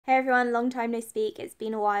everyone, long time no speak, it's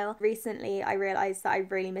been a while. Recently I realised that I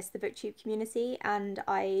really missed the Booktube community and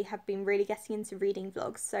I have been really getting into reading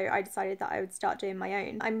vlogs, so I decided that I would start doing my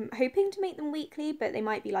own. I'm hoping to make them weekly, but they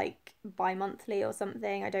might be like bi-monthly or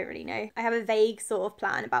something, I don't really know. I have a vague sort of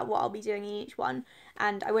plan about what I'll be doing in each one,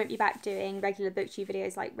 and I won't be back doing regular Booktube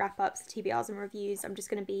videos like wrap-ups, TBRs and reviews. I'm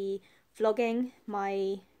just going to be vlogging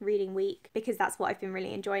my reading week because that's what I've been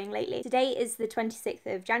really enjoying lately. Today is the 26th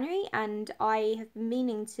of January and I have been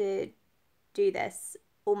meaning to do this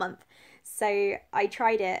all month. So I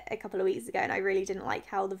tried it a couple of weeks ago and I really didn't like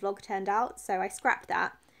how the vlog turned out, so I scrapped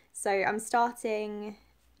that. So I'm starting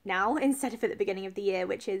now instead of at the beginning of the year,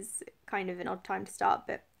 which is kind of an odd time to start,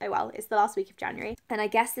 but oh well, it's the last week of January. And I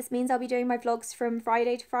guess this means I'll be doing my vlogs from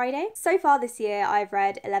Friday to Friday. So far this year I've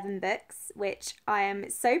read 11 books, which I am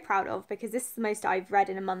so proud of because this is the most I've read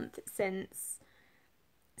in a month since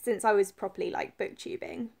I was properly like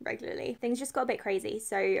booktubing regularly. Things just got a bit crazy,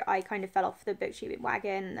 so I kind of fell off the booktubing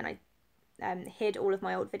wagon and then I hid all of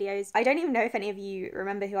my old videos. I don't even know if any of you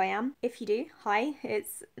remember who I am. If you do, hi,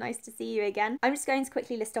 it's nice to see you again. I'm just going to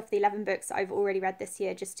quickly list off the 11 books I've already read this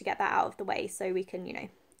year just to get that out of the way so we can, you know,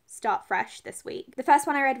 start fresh this week. The first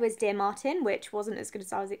one I read was Dear Martin, which wasn't as good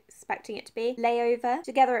as I was expecting it to be. Layover,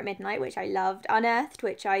 Together at Midnight, which I loved. Unearthed,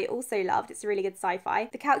 which I also loved. It's a really good sci-fi.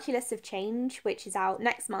 The Calculus of Change, which is out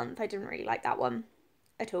next month. I didn't really like that one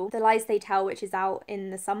at all. The Lies They Tell, which is out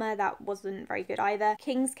in the summer, that wasn't very good either.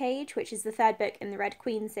 King's Cage, which is the third book in the Red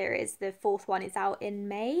Queen series. The fourth one is out in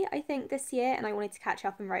May, I think, this year, and I wanted to catch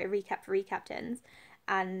up and write a recap for Recaptains,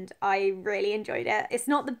 and I really enjoyed it. It's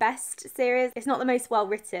not the best series, it's not the most well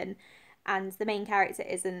written, and the main character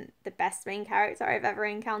isn't the best main character I've ever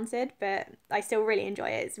encountered, but I still really enjoy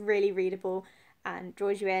it. It's really readable and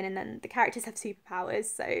draws you in, and then the characters have superpowers,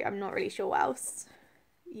 so I'm not really sure what else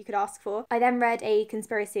you could ask for. I then read A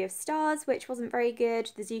Conspiracy of Stars, which wasn't very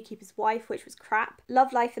good. The Zookeeper's Wife, which was crap.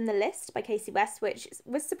 Love, Life and the List by Kasie West, which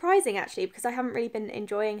was surprising actually because I haven't really been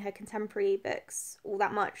enjoying her contemporary books all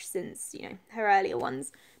that much since, you know, her earlier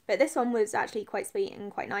ones. But this one was actually quite sweet and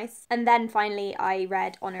quite nice. And then finally I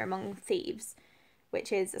read Honour Among Thieves,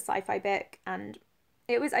 which is a sci-fi book, and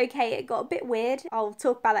it was okay. It got a bit weird. I'll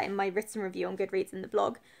talk about that in my written review on Goodreads in the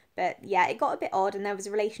blog. But yeah, it got a bit odd and there was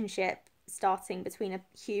a relationship starting between a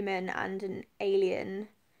human and an alien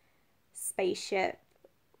spaceship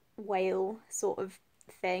whale sort of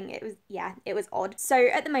thing. It was odd. So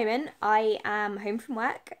at the moment I am home from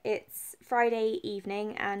work. It's Friday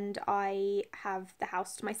evening and I have the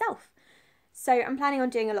house to myself. So I'm planning on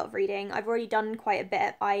doing a lot of reading. I've already done quite a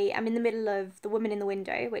bit. I am in the middle of The Woman in the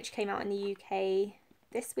Window, which came out in the UK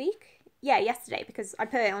this week. Yeah, yesterday, because I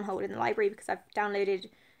put it on hold in the library because I've downloaded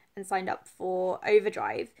and signed up for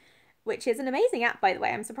Overdrive, which is an amazing app, by the way.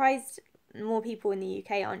 I'm surprised more people in the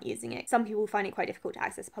UK aren't using it. Some people find it quite difficult to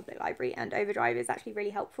access a public library, and Overdrive is actually really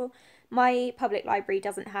helpful. My public library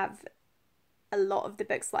doesn't have a lot of the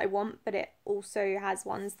books that I want, but it also has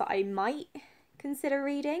ones that I might consider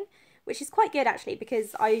reading, which is quite good actually,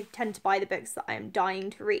 because I tend to buy the books that I am dying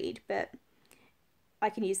to read, but I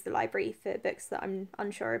can use the library for books that I'm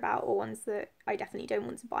unsure about or ones that I definitely don't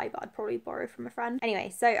want to buy but I'd probably borrow from a friend.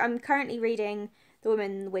 Anyway, so I'm currently reading The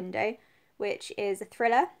Woman in the Window, which is a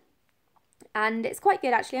thriller, and it's quite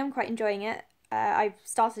good actually. I'm quite enjoying it. I've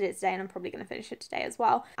started it today and I'm probably going to finish it today as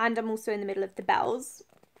well. And I'm also in the middle of The Bells.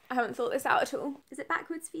 I haven't thought this out at all. Is it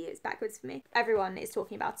backwards for you? It's backwards for me. Everyone is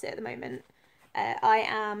talking about it at the moment. I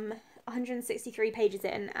am 163 pages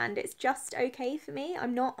in and it's just okay for me.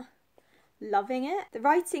 I'm not loving it. The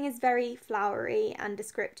writing is very flowery and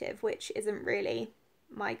descriptive, which isn't really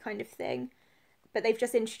my kind of thing, but they've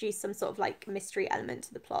just introduced some sort of like mystery element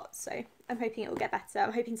to the plot, so I'm hoping it will get better.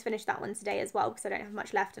 I'm hoping to finish that one today as well because I don't have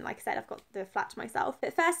much left, and like I said, I've got the flat to myself.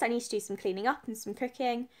 But first I need to do some cleaning up and some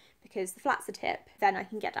cooking because the flat's a tip. Then I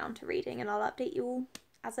can get down to reading and I'll update you all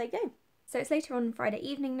as I go. So it's later on Friday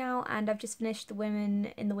evening now and I've just finished The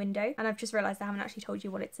Woman in the Window, and I've just realised I haven't actually told you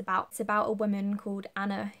what it's about. It's about a woman called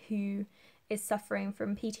Anna who is suffering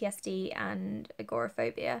from PTSD and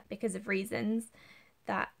agoraphobia because of reasons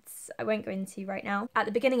that I won't go into right now. At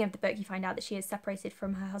the beginning of the book you find out that she is separated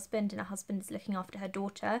from her husband and her husband is looking after her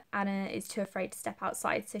daughter. Anna is too afraid to step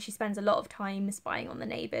outside, so she spends a lot of time spying on the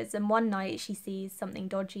neighbours, and one night she sees something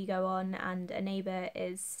dodgy go on and a neighbour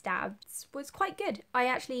is stabbed. It was quite good. I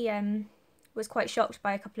actually was quite shocked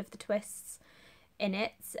by a couple of the twists in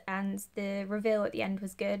it, and the reveal at the end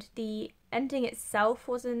was good. The ending itself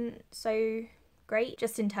wasn't so great,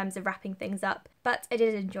 just in terms of wrapping things up, but I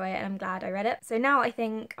did enjoy it and I'm glad I read it. So now I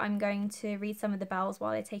think I'm going to read some of the Bells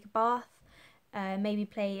while I take a bath, maybe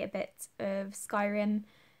play a bit of Skyrim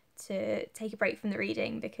to take a break from the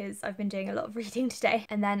reading because I've been doing a lot of reading today.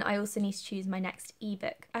 And then I also need to choose my next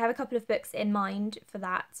ebook. I have a couple of books in mind for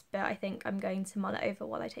that, but I think I'm going to mull it over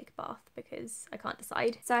while I take a bath because I can't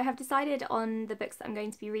decide. So I have decided on the books that I'm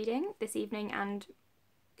going to be reading this evening and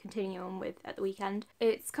continue on with at the weekend.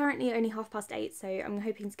 It's currently only 8:30, so I'm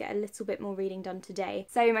hoping to get a little bit more reading done today.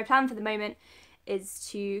 So my plan for the moment is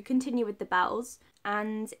to continue with The Bells,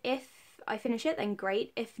 and if I finish it then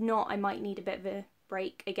great. If not, I might need a bit of a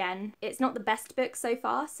break again. It's not the best book so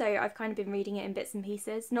far, so I've kind of been reading it in bits and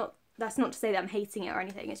pieces. That's not to say that I'm hating it or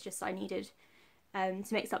anything, it's just I needed to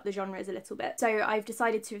mix up the genres a little bit. So I've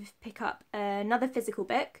decided to pick up another physical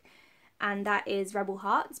book, and that is Rebel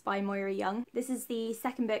Hearts by Moira Young. This is the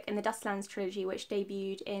second book in the Dustlands trilogy, which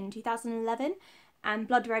debuted in 2011, and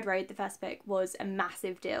Blood Red Road, the first book, was a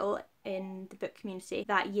massive deal in the book community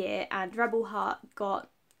that year, and Rebel Heart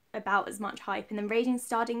got about as much hype, and then Raging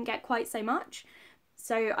Star didn't get quite so much.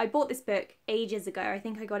 So I bought this book ages ago. I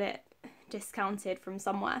think I got it discounted from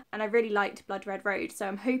somewhere, and I really liked Blood Red Road, so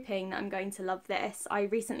I'm hoping that I'm going to love this. I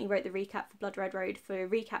recently wrote the recap for Blood Red Road for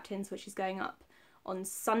Recap Tins, which is going up on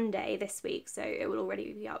Sunday this week, so it will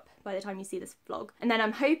already be up by the time you see this vlog. And then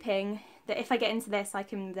I'm hoping that if I get into this, I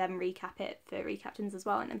can then recap it for Recap Tins as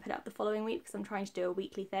well, and then put it up the following week, because I'm trying to do a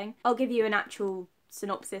weekly thing. I'll give you an actual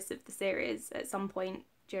synopsis of the series at some point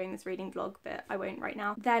during this reading vlog, but I won't right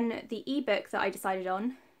now. Then the ebook that I decided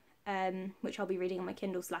on, which I'll be reading on my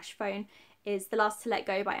Kindle/phone, is The Last to Let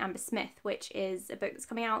Go by Amber Smith, which is a book that's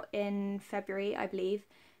coming out in February, I believe,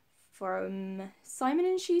 from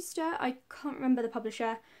Simon & Schuster. I can't remember the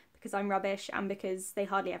publisher because I'm rubbish and because they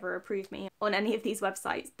hardly ever approve me on any of these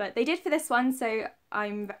websites, but they did for this one, so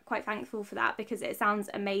I'm quite thankful for that because it sounds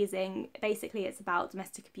amazing. Basically, it's about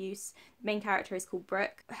domestic abuse. The main character is called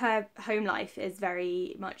Brooke. Her home life is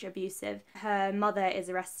very much abusive. Her mother is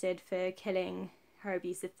arrested for killing her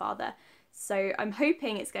abusive father. So I'm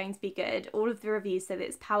hoping it's going to be good. All of the reviews say that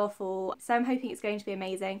it's powerful, so I'm hoping it's going to be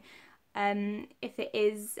amazing. If it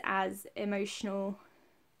is as emotional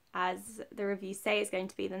as the reviews say it's going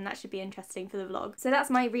to be, then that should be interesting for the vlog. So that's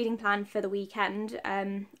my reading plan for the weekend.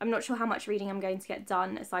 I'm not sure how much reading I'm going to get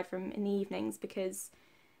done aside from in the evenings, because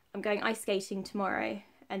I'm going ice skating tomorrow,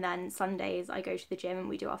 and then Sundays I go to the gym and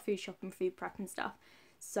we do our food shop and food prep and stuff.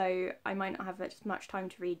 So I might not have as much time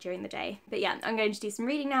to read during the day. But yeah, I'm going to do some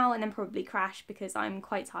reading now and then probably crash because I'm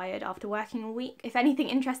quite tired after working all week. If anything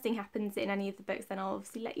interesting happens in any of the books, then I'll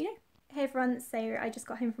obviously let you know. Hey everyone, so I just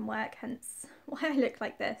got home from work, hence why I look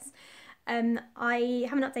like this. I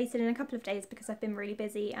haven't updated in a couple of days because I've been really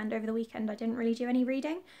busy, and over the weekend I didn't really do any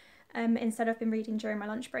reading. Instead I've been reading during my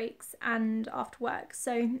lunch breaks and after work,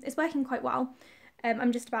 so it's working quite well.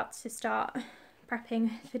 I'm just about to start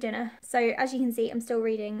prepping for dinner. So as you can see, I'm still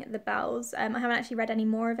reading The Bells. I haven't actually read any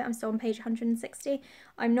more of it. I'm still on page 160.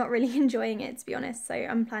 I'm not really enjoying it, to be honest, so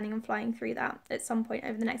I'm planning on flying through that at some point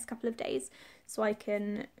over the next couple of days so I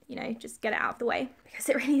can, you know, just get it out of the way because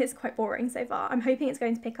it really is quite boring so far. I'm hoping it's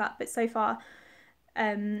going to pick up, but so far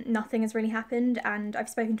nothing has really happened, and I've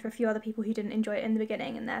spoken to a few other people who didn't enjoy it in the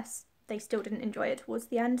beginning and they still didn't enjoy it towards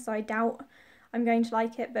the end, so I doubt I'm going to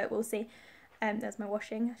like it, but we'll see. There's my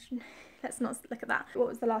washing. Let's not look at that. What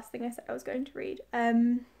was the last thing I said I was going to read?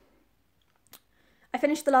 I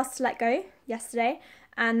finished The Last to Let Go yesterday,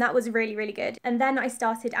 and that was really, really good. And then I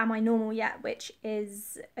started Am I Normal Yet, which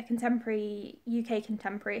is a contemporary, UK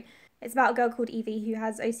contemporary. It's about a girl called Evie who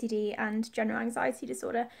has OCD and general anxiety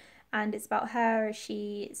disorder, and it's about her as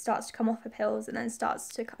she starts to come off her pills and then starts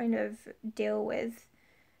to kind of deal with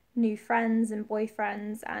new friends and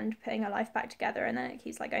boyfriends and putting her life back together, and then it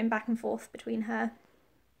keeps like going back and forth between her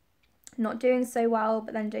not doing so well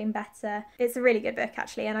but then doing better. It's a really good book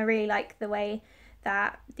actually, and I really like the way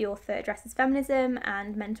that the author addresses feminism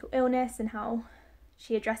and mental illness and how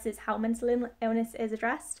she addresses how mental illness is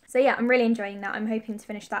addressed. So yeah, I'm really enjoying that. I'm hoping to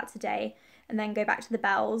finish that today and then go back to The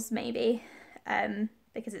Bells maybe,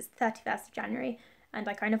 because it's the 31st of January and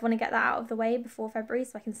I kind of want to get that out of the way before February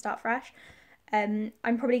so I can start fresh. I'm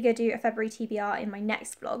probably going to do a February TBR in my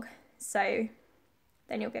next vlog, so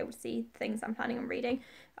then you'll be able to see things I'm planning on reading.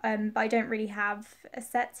 But I don't really have a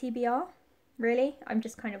set TBR, really. I'm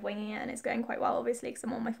just kind of winging it, and it's going quite well, obviously, because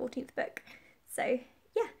I'm on my 14th book. So,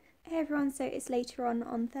 yeah. Hey everyone, so it's later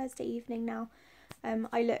on Thursday evening now.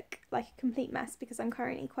 I look like a complete mess because I'm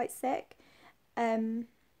currently quite sick. But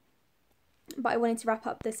I wanted to wrap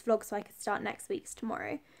up this vlog so I could start next week's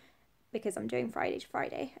tomorrow, because I'm doing Friday to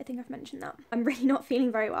Friday. I think I've mentioned that. I'm really not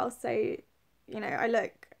feeling very well, so, you know, I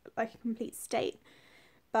look like a complete state.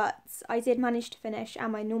 but I did manage to finish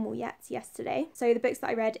Am I Normal Yet yesterday. So the books that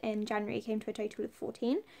I read in January came to a total of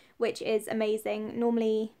 14, which is amazing.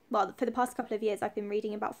 Normally, well, for the past couple of years, I've been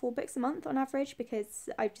reading about 4 books a month on average because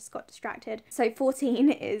I've just got distracted. So 14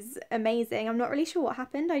 is amazing. I'm not really sure what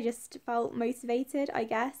happened. I just felt motivated, I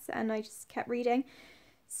guess, and I just kept reading.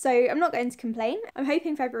 So I'm not going to complain. I'm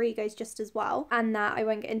hoping February goes just as well and that I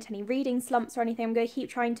won't get into any reading slumps or anything. I'm going to keep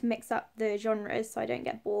trying to mix up the genres so I don't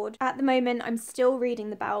get bored. At the moment, I'm still reading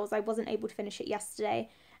The Bells. I wasn't able to finish it yesterday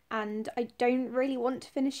and I don't really want to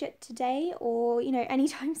finish it today or, you know,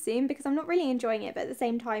 anytime soon because I'm not really enjoying it. But at the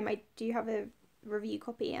same time, I do have a review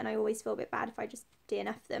copy and I always feel a bit bad if I just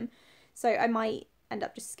DNF them. So I might end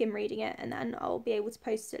up just skim reading it and then I'll be able to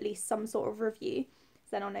post at least some sort of review.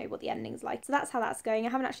 Then I'll know what the ending's like. So that's how that's going. I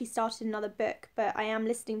haven't actually started another book, but I am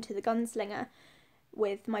listening to The Gunslinger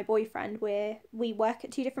with my boyfriend. We work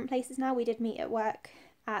at 2 different places now. We did meet at work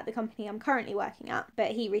at the company I'm currently working at,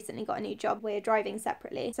 but he recently got a new job. We're driving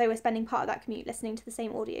separately, so we're spending part of that commute listening to the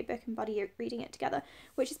same audiobook and buddy reading it together,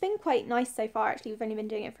 which has been quite nice so far. Actually, we've only been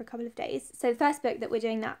doing it for a couple of days. So the first book that we're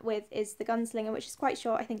doing that with is The Gunslinger, which is quite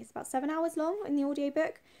short. I think it's about 7 hours long in the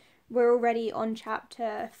audiobook. We're already on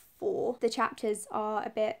chapter 4. The chapters are a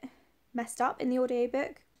bit messed up in the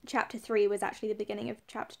audiobook. Chapter 3 was actually the beginning of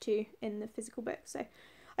chapter 2 in the physical book, so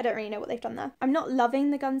I don't really know what they've done there. I'm not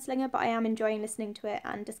loving The Gunslinger, but I am enjoying listening to it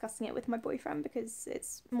and discussing it with my boyfriend because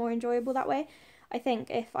it's more enjoyable that way. I think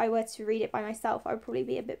if I were to read it by myself, I would probably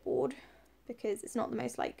be a bit bored because it's not the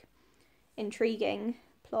most, like, intriguing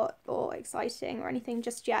plot or exciting or anything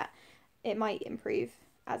just yet. It might improve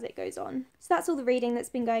as it goes on. So that's all the reading that's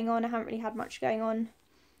been going on. I haven't really had much going on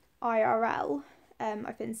IRL.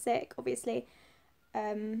 I've been sick, obviously.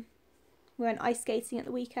 We went ice skating at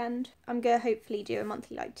the weekend. I'm gonna hopefully do a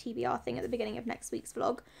monthly like TBR thing at the beginning of next week's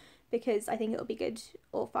vlog because I think it'll be good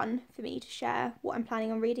or fun for me to share what I'm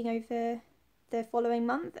planning on reading over the following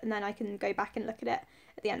month, and then I can go back and look at it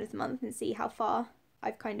at the end of the month and see how far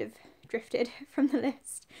I've kind of drifted from the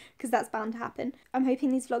list, because that's bound to happen. I'm hoping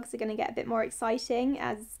these vlogs are going to get a bit more exciting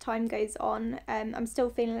as time goes on. I'm still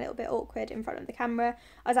feeling a little bit awkward in front of the camera.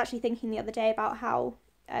 I was actually thinking the other day about how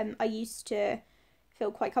I used to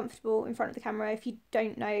feel quite comfortable in front of the camera. If you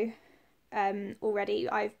don't know already,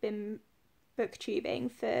 I've been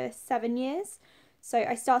booktubing for 7 years. So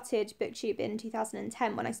I started booktube in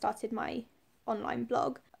 2010 when I started my online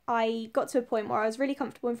blog. I got to a point where I was really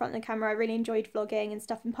comfortable in front of the camera. I really enjoyed vlogging and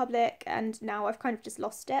stuff in public, and now I've kind of just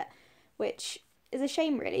lost it, which is a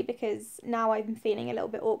shame really, because now I'm feeling a little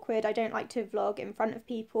bit awkward. I don't like to vlog in front of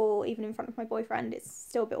people, even in front of my boyfriend. It's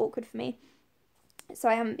still a bit awkward for me, so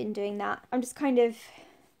I haven't been doing that. I'm just kind of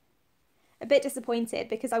a bit disappointed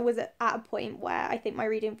because I was at a point where I think my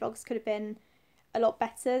reading vlogs could have been a lot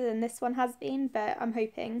better than this one has been, but I'm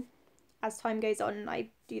hoping as time goes on and I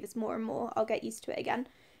do this more and more, I'll get used to it again.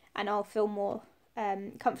 And I'll feel more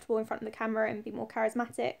comfortable in front of the camera and be more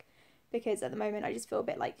charismatic, because at the moment I just feel a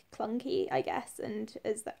bit like clunky, I guess, and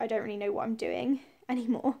I don't really know what I'm doing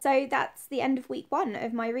anymore. So that's the end of week 1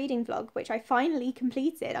 of my reading vlog, which I finally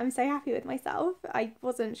completed. I'm so happy with myself. I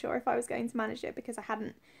wasn't sure if I was going to manage it because I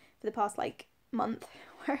hadn't for the past like month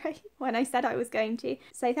when I said I was going to.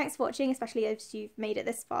 So thanks for watching, especially if you've made it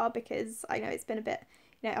this far, because I know it's been a bit,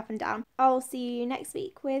 up and down. I'll see you next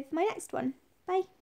week with my next one. Bye.